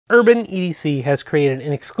UrbanEDC has created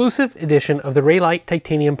an exclusive edition of the Reylight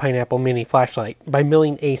Titanium Pineapple Mini Flashlight by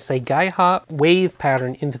milling a Seigaiha wave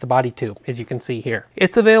pattern into the body tube, as you can see here.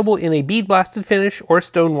 It's available in a bead blasted finish or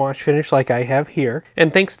stone wash finish like I have here,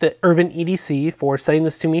 and thanks to UrbanEDC for sending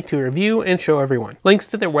this to me to review and show everyone. Links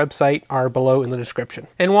to their website are below in the description.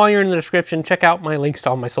 And while you're in the description, check out my links to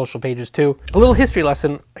all my social pages too. A little history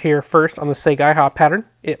lesson here first on the Seigaiha pattern.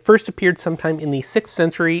 It first appeared sometime in the 6th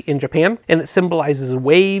century in Japan, and it symbolizes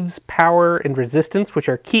waves, power, and resistance, which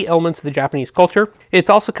are key elements of the Japanese culture. It's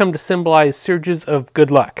also come to symbolize surges of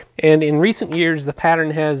good luck. And in recent years, the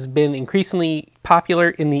pattern has been increasingly popular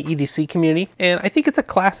in the EDC community, and I think it's a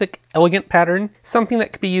classic, elegant pattern, something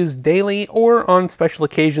that could be used daily or on special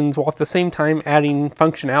occasions, while at the same time adding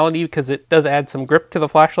functionality because it does add some grip to the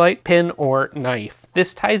flashlight, pen, or knife.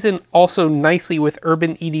 This ties in also nicely with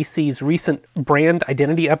UrbanEDC's recent brand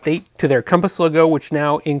identity update to their compass logo, which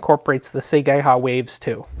now incorporates the Seigaiha waves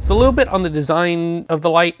too. So a little bit on the design of the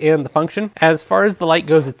light and the function. As far as the light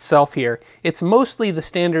goes itself here, it's mostly the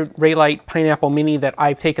standard Reylight Pineapple Mini that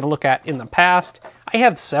I've taken a look at in the past. I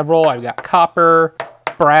have several. I've got copper,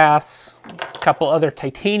 brass, a couple other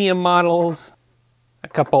titanium models, a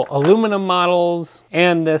couple aluminum models,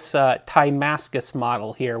 and this Timascus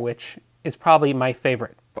model here, which is probably my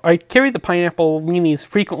favorite. I carry the Pineapple Minis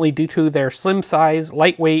frequently due to their slim size,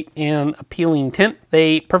 lightweight, and appealing tint.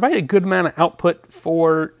 They provide a good amount of output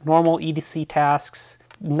for normal EDC tasks.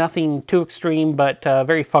 Nothing too extreme, but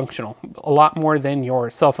very functional. A lot more than your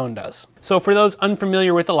cell phone does. So for those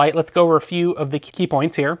unfamiliar with the light, let's go over a few of the key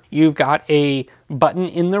points here. You've got a button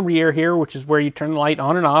in the rear here, which is where you turn the light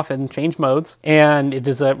on and off and change modes. And it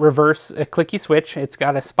is a clicky switch. It's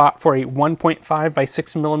got a spot for a 1.5 by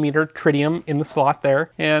 6 millimeter tritium in the slot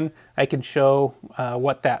there. And I can show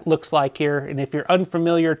what that looks like here. And if you're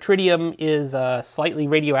unfamiliar, tritium is slightly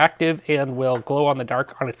radioactive and will glow on the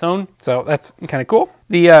dark on its own. So that's kind of cool.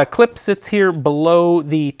 The clip sits here below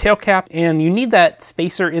the tail cap, and you need that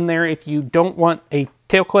spacer in there if you don't want a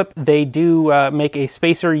tail clip. They do make a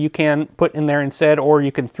spacer you can put in there instead, or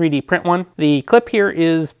you can 3D print one. The clip here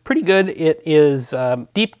is pretty good. It is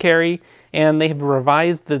deep carry, and they have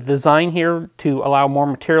revised the design here to allow more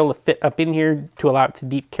material to fit up in here to allow it to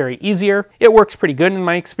deep carry easier. It works pretty good in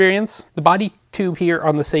my experience. The body tube here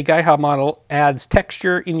on the Seigaiha model adds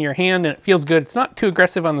texture in your hand, and it feels good. It's not too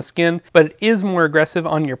aggressive on the skin, but it is more aggressive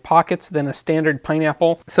on your pockets than a standard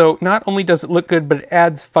pineapple. So not only does it look good, but it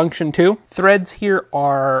adds function too. Threads here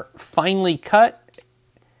are finely cut,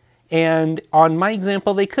 and on my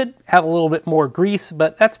example, they could have a little bit more grease,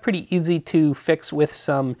 but that's pretty easy to fix with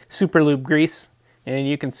some super lube grease. And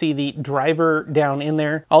you can see the driver down in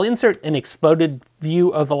there. I'll insert an exploded view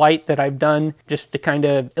of the light that I've done just to kind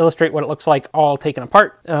of illustrate what it looks like all taken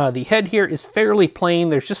apart. The head here is fairly plain.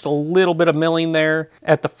 There's just a little bit of milling there.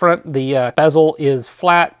 At the front, the bezel is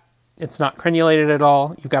flat. It's not crenulated at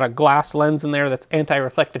all. You've got a glass lens in there that's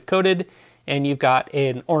anti-reflective coated, and you've got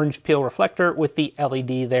an orange peel reflector with the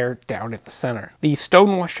LED there down at the center. The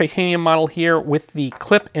Stonewash titanium model here with the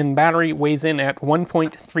clip and battery weighs in at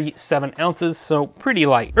 1.37 ounces, so pretty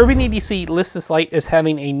light. UrbanEDC lists this light as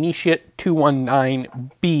having a Nichia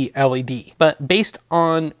 519b LED, but based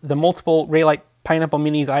on the multiple Reylight Pineapple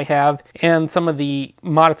Minis I have and some of the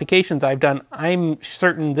modifications I've done, I'm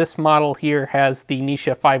certain this model here has the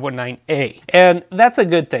Nichia 519a, and that's a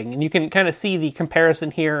good thing. And you can kind of see the comparison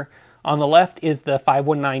here. On the left is the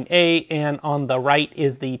 519A, and on the right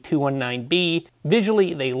is the 219B.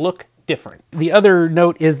 Visually, they look different. The other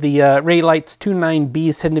note is the Reylight's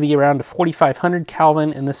 219Bs tend to be around 4,500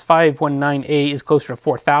 Kelvin, and this 519A is closer to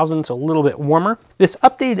 4,000, so a little bit warmer. This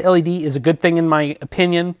updated LED is a good thing in my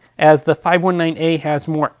opinion, as the 519A has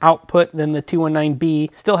more output than the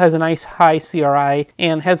 219B, still has a nice high CRI,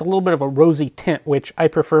 and has a little bit of a rosy tint, which I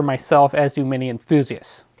prefer myself, as do many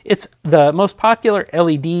enthusiasts. It's the most popular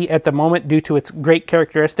LED at the moment due to its great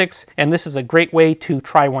characteristics, and this is a great way to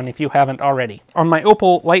try one if you haven't already. On my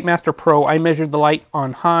Opal Lightmaster Pro, I measured the light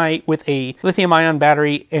on high with a lithium-ion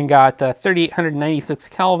battery and got 3,896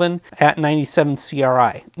 Kelvin at 97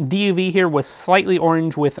 CRI. DUV here was slightly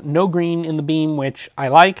orange with no green in the beam, which I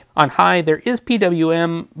like. On high, there is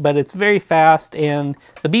PWM, but it's very fast, and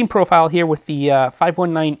the beam profile here with the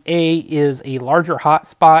 519A is a larger hot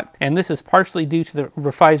spot, and this is partially due to the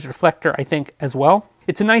refined reflector, I think, as well.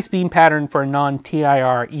 It's a nice beam pattern for a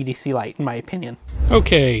non-TIR EDC light, in my opinion.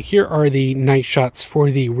 Okay, here are the night shots for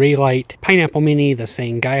the Reylight Pineapple Mini, the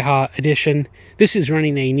Seigaiha edition. This is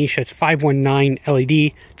running a Nichia 519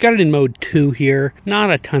 LED. Got it in mode 2 here,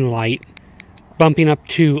 not a ton of light. Bumping up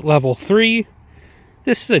to level 3.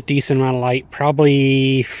 This is a decent amount of light,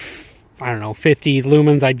 probably, I don't know, 50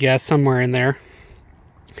 lumens, I'd guess, somewhere in there.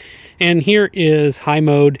 And here is high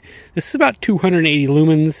mode. This is about 280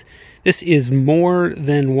 lumens. This is more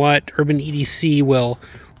than what UrbanEDC will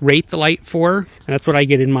rate the light for. And that's what I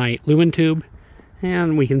get in my lumen tube.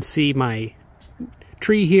 And we can see my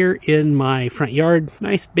tree here in my front yard.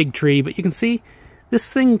 Nice big tree, but you can see this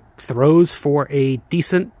thing throws for a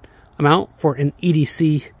decent amount for an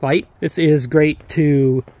EDC light. This is great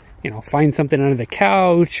to, you know, find something under the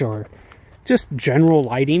couch or just general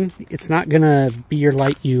lighting. It's not gonna be your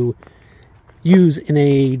light you use in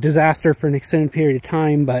a disaster for an extended period of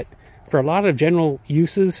time, but for a lot of general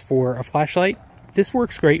uses for a flashlight, this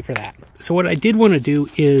works great for that. So what I did want to do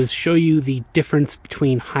is show you the difference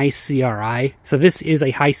between high CRI. So this is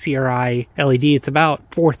a high CRI LED. It's about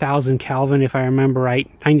 4,000 Kelvin if I remember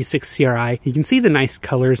right, 96 CRI. You can see the nice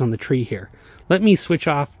colors on the tree here. Let me switch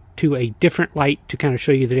off to a different light to kind of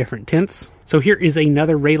show you the different tints. So here is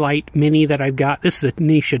another Reylight Mini that I've got. This is a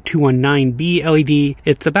Nichia 519b LED.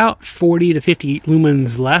 It's about 40 to 50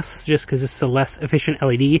 lumens less, just because it's a less efficient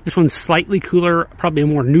LED. This one's slightly cooler, probably a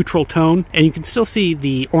more neutral tone, and you can still see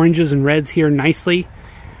the oranges and reds here nicely.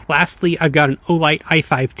 Lastly, I've got an Olight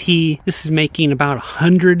i5T. This is making about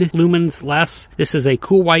 100 lumens less. This is a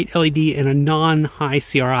cool white LED and a non-high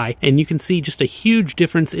CRI. And you can see just a huge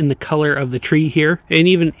difference in the color of the tree here. And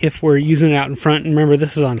even if we're using it out in front, and remember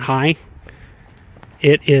this is on high,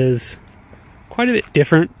 it is quite a bit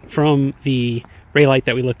different from the Reylight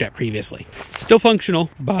that we looked at previously. Still functional,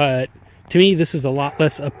 but to me, this is a lot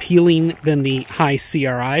less appealing than the high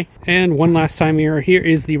CRI. And one last time here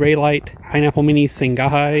is the Reylight Pineapple Mini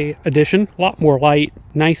Seigaiha edition. A lot more light,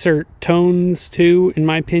 nicer tones too, in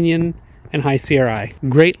my opinion, and high CRI.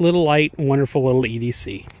 Great little light, wonderful little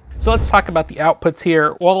EDC. So let's talk about the outputs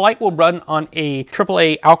here. While the light will run on a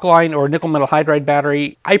AAA alkaline or nickel metal hydride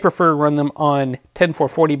battery, I prefer to run them on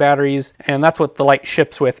 10440 batteries, and that's what the light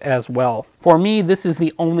ships with as well. For me, this is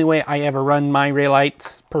the only way I ever run my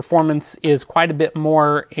Reylights. Performance is quite a bit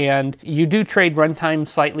more, and you do trade runtime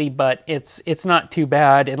slightly, but it's not too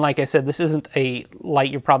bad. And like I said, this isn't a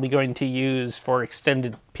light you're probably going to use for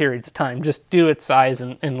extended periods of time, just due to its size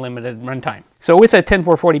and limited runtime. So with a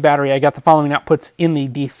 10440 battery, I got the following outputs in the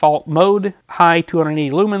default mode: high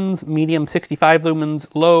 280 lumens, medium 65 lumens,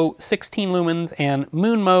 low 16 lumens, and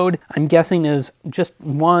moon mode, I'm guessing is just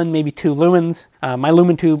 1, maybe 2 lumens. My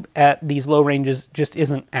lumen tube at these low ranges just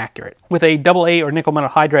isn't accurate. With a AA or nickel metal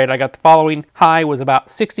hydride, I got the following: high was about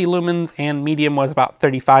 60 lumens and medium was about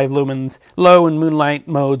 35 lumens. Low and moonlight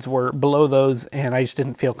modes were below those, and I just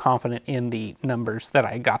didn't feel confident in the numbers that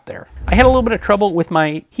I got there. I had a little bit of trouble with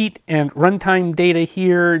my heat and runtime data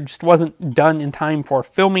here, just wasn't done in time for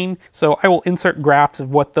filming, so I will insert graphs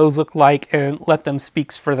of what those look like and let them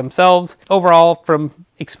speak for themselves. Overall, from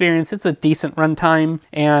experience, it's a decent runtime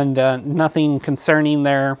and nothing concerning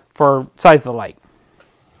there for size of the light.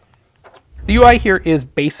 The UI here is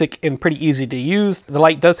basic and pretty easy to use. The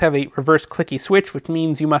light does have a reverse clicky switch, which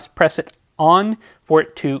means you must press it on for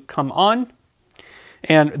it to come on.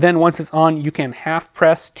 And then once it's on, you can half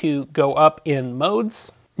press to go up in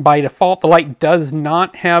modes. By default, the light does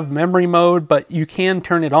not have memory mode, but you can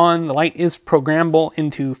turn it on. The light is programmable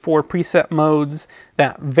into 4 preset modes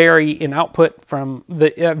that vary in output from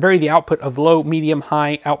the output of low, medium,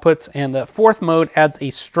 high outputs, and the 4th mode adds a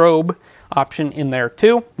strobe option in there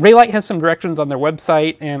too. Reylight has some directions on their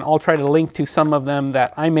website, and I'll try to link to some of them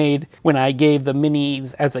that I made when I gave the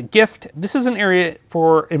minis as a gift. This is an area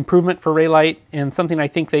for improvement for Reylight, and something I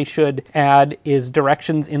think they should add is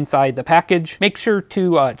directions inside the package. Make sure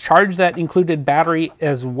to charge that included battery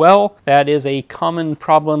as well. That is a common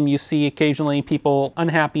problem you see occasionally, people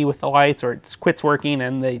unhappy with the lights or it quits working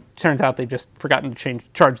and turns out they've just forgotten to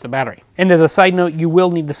charge the battery. And as a side note, you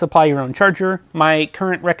will need to supply your own charger. My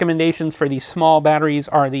current recommendations for these small batteries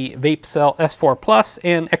are the VapeCell S4 Plus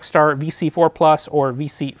and Xstar VC4 Plus or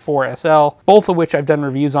VC4 SL, both of which I've done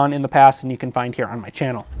reviews on in the past and you can find here on my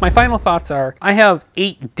channel. My final thoughts are, I have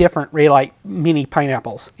 8 different Reylight mini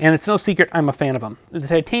pineapples, and it's no secret I'm a fan of them. The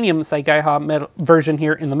titanium Seigaiha version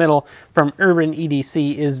here in the middle from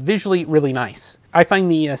UrbanEDC is visually really nice. I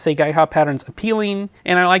find the Seigaiha patterns appealing,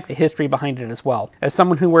 and I like the history behind it as well. As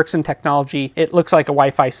someone who works in technology, it looks like a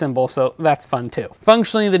Wi-Fi symbol, so that's fun too.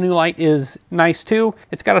 Functionally, the new light is nice too.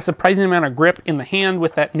 It's got a surprising amount of grip in the hand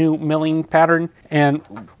with that new milling pattern, and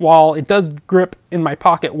while it does grip in my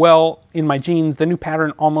pocket well in my jeans, the new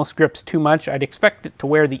pattern almost grips too much. I'd expect it to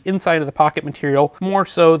wear the inside of the pocket material more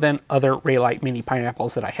so than other Reylight mini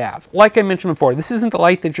pineapples that I have. Like I mentioned before, this isn't a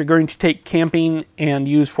light that you're going to take camping and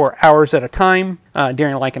use for hours at a time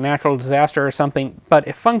during like a natural disaster or something, but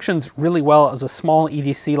it functions really well as a small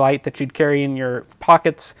EDC light that you'd carry in your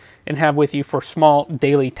pockets and have with you for small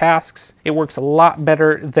daily tasks. It works a lot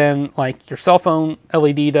better than like your cell phone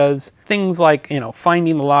LED does. Things like, you know,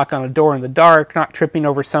 finding the lock on a door in the dark, not tripping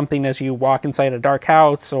over something as you walk inside a dark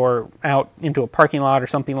house or out into a parking lot or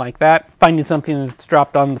something like that. Finding something that's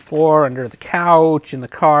dropped on the floor, under the couch, in the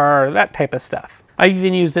car, that type of stuff. I've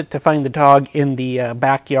even used it to find the dog in the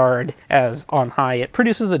backyard as on high. It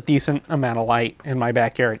produces a decent amount of light, and my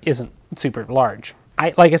backyard isn't super large.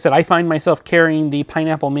 Like I said, I find myself carrying the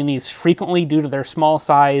Pineapple Minis frequently due to their small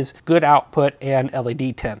size, good output, and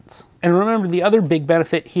LED tints. And remember, the other big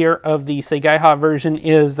benefit here of the Seigaiha version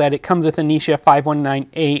is that it comes with a Nichia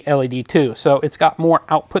 519a LED too. So it's got more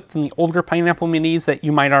output than the older Pineapple Minis that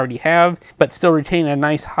you might already have, but still retain a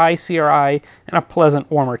nice high CRI and a pleasant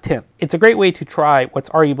warmer tint. It's a great way to try what's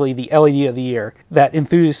arguably the LED of the year that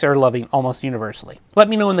enthusiasts are loving almost universally. Let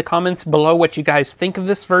me know in the comments below what you guys think of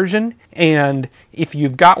this version, and if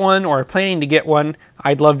you've got one or are planning to get one,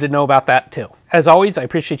 I'd love to know about that too. As always, I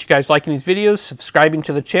appreciate you guys liking these videos, subscribing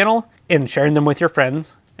to the channel, and sharing them with your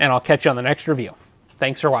friends, and I'll catch you on the next review.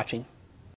 Thanks for watching.